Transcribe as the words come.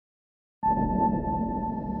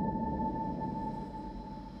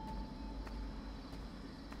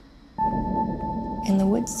in the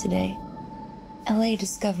woods today. LA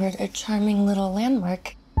discovered a charming little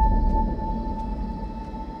landmark.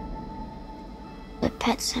 The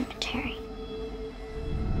pet cemetery.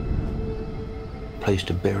 Place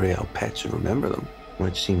to bury our pets and remember them.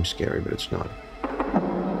 Might seem scary, but it's not.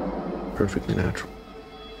 Perfectly natural.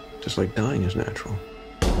 Just like dying is natural.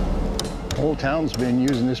 The whole town's been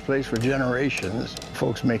using this place for generations.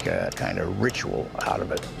 Folks make a kind of ritual out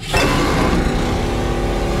of it.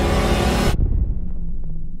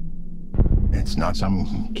 It's not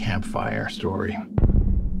some campfire story.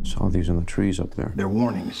 Saw these in the trees up there. They're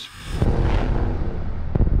warnings.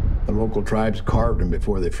 The local tribes carved them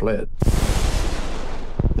before they fled.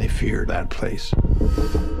 They feared that place.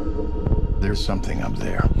 There's something up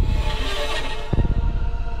there.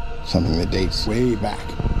 Something that dates way back.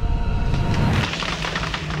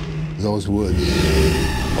 Those woods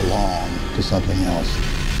belong to something else.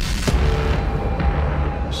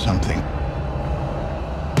 Something.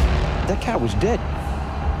 That cat was dead.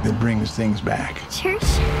 That brings things back.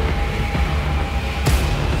 Cheers.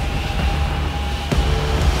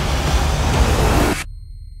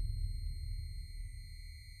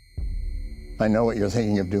 I know what you're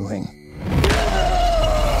thinking of doing.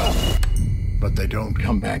 But they don't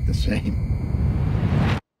come back the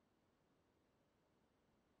same.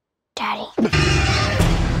 Daddy.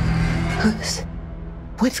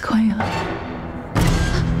 What's going on?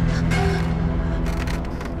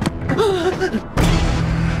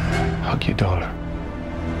 Hug your daughter.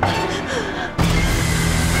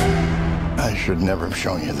 I should never have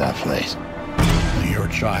shown you that place. Your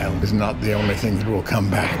child is not the only thing that will come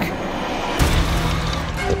back.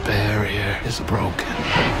 The barrier is broken.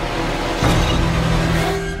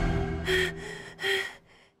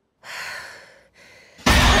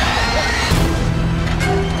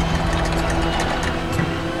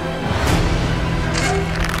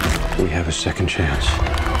 We have a second chance.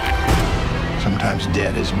 Sometimes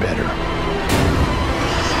dead is better.